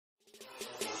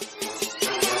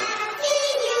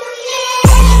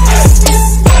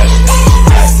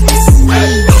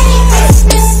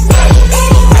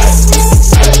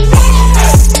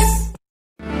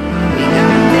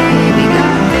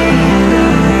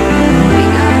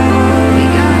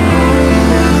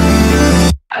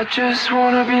just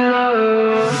wanna be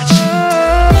loved.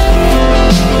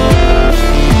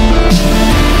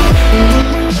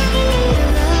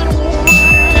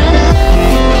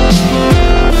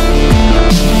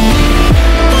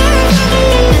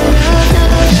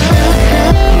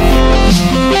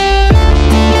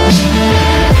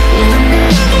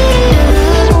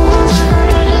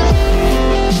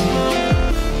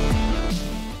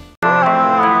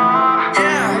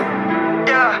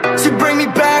 She bring me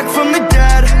back from the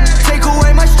dead, take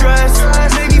away my stress,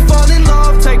 make me fall in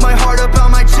love, take my heart up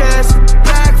out my chest.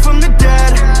 Back from the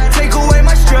dead, take away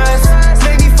my stress,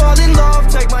 make me fall in love,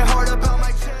 take my heart up out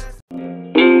my chest.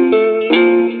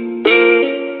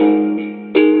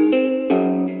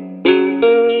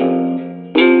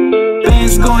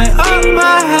 Things going up,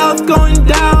 my health going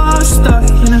down. I'm stuck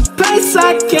in a place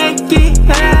I can't get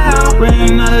out.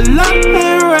 Ran out of luck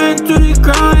and ran to the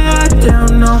ground. Yeah,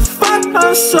 down, no fuck,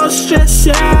 I'm so stressed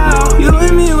out. You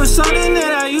and me was something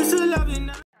that I used to love you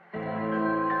now.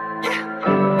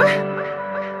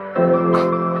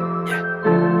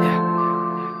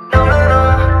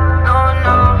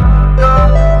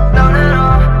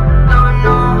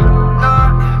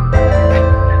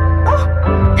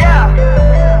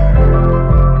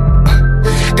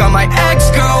 Got my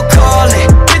ex-girl calling,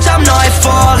 bitch I'm not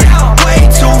falling, way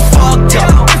too fucked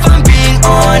up, if I'm being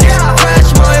honest.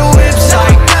 Crash my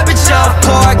website, that bitch out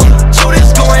parking,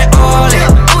 Judas going all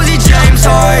in, Uzi James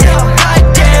Harden,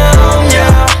 goddamn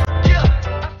yeah.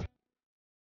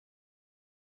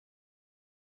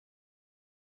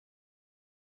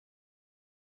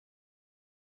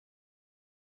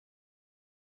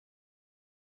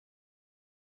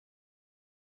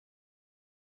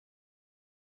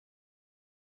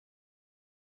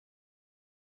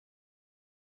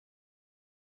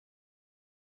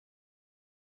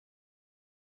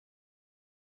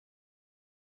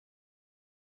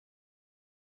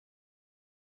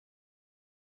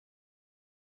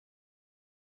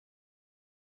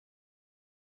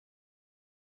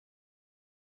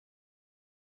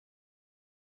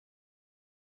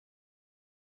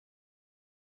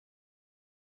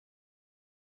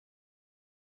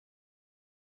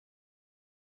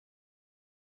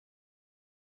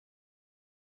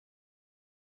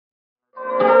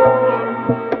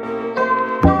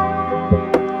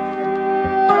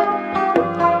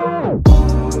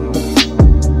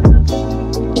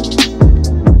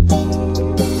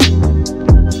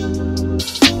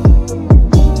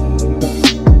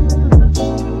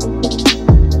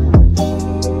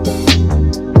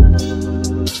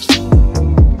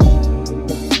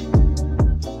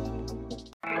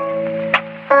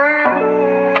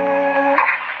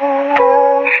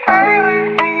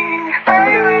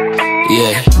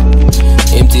 Yeah,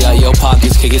 empty out your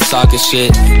pockets, kicking soccer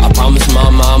shit. I promise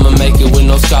mama I'ma make it with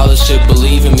no scholarship,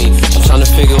 believe in me. I'm trying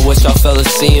to figure what y'all fellas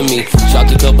seeing me.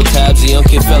 Dropped a couple tabs, the young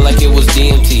kid felt like it was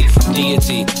DMT.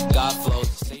 Deity, God flows.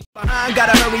 I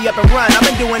gotta hurry up and run, I've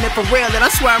been doing it for real, and I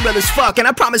swear I'm real as fuck. And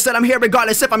I promise that I'm here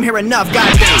regardless if I'm here enough,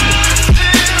 goddamn.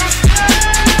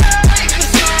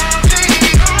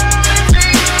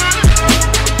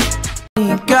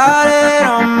 Got it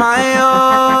on my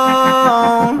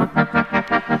own.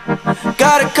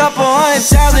 Got a couple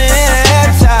 100,000 in a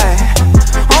hair tie.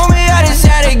 Homie, I just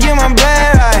had to get my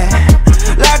bread right.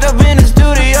 Locked up in the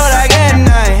studio like at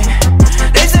night.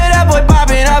 They said that boy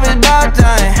popping up, it's about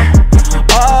time.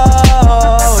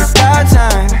 Oh, it's about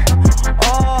time.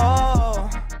 Oh.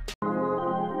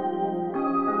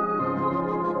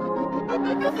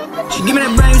 She give me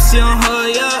that brain, she don't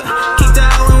hurry up. Kicked her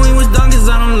out when we was done, cause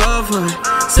I don't love her.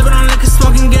 Sippin' on liquor,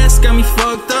 smoking gas, got me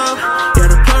fucked up. Yeah,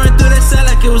 the pouring through that cell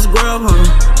like it was Grubhub.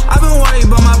 I've been worried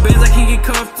about my bands, I can get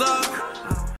cuffed up.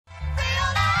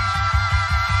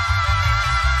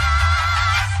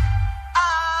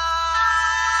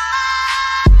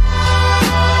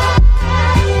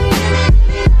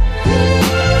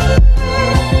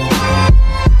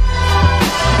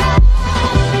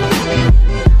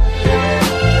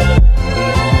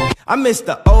 I miss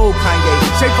the old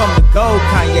Kanye, straight from the gold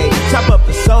Kanye. Chop up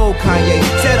the soul Kanye,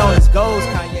 set on his goals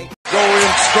Kanye.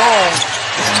 Going strong,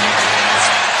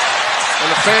 and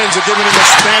the fans are giving him a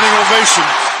standing ovation.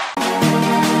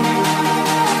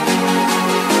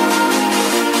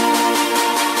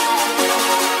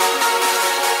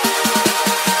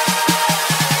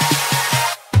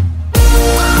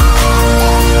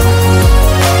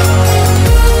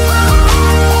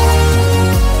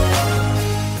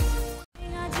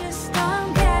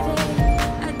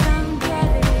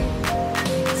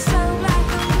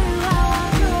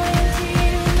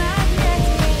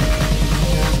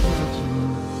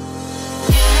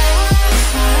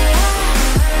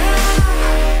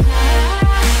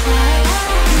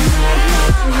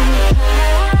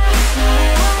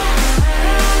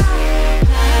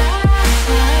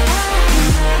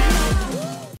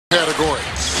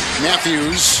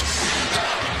 Matthews.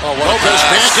 Lopez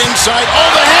back inside. Oh,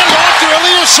 the handoff to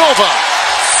Ilyasova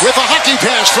with a hockey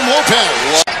pass from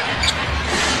Lopez.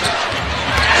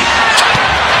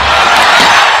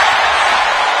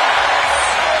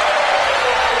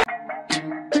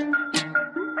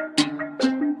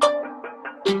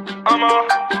 I'ma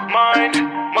mind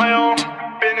my own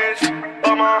business,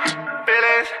 all my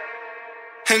feelings.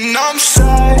 And I'm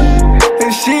sad,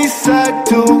 and she's sad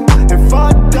too. If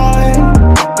I die,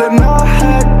 then I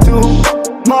had to.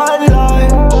 My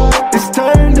life is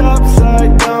turned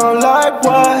upside down like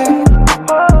why?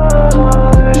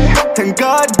 And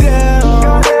goddamn,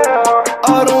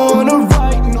 I don't wanna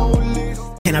write no list.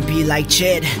 Can I be like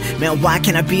Chid? Man, why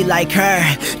can't I be like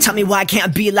her? Tell me why can't I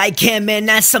be like him? Man,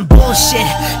 that's some bullshit.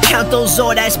 Count those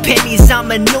old ass pennies,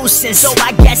 I'm a nuisance. So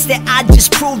I guess that I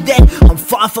just proved that I'm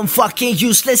far from fucking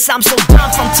useless. I'm so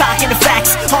done from talking the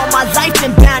facts. All my life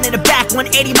been bound in the back.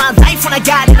 180 my life when I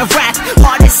got in a rap.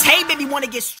 Hard as hate, made me wanna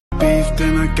get Beef,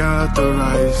 then I got the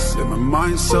rice. And my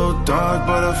mind's so dark,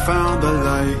 but I found the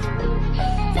light.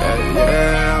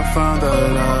 Yeah, I found the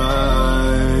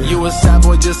light. You a sad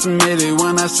boy, just admit it.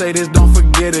 When I say this, don't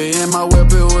forget it. And my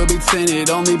whip, it will be tinted.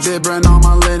 Only bit brand on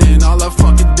my linen. All I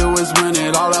fucking do is win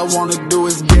it. All I wanna do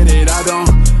is get it. I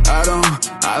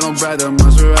don't brag that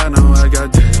much, but I know I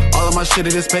got it. All of my shit,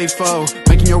 it is paid for.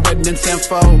 Making your wedding in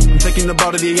tenfold. I'm taking the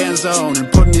ball to the end zone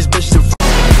and putting these bitches in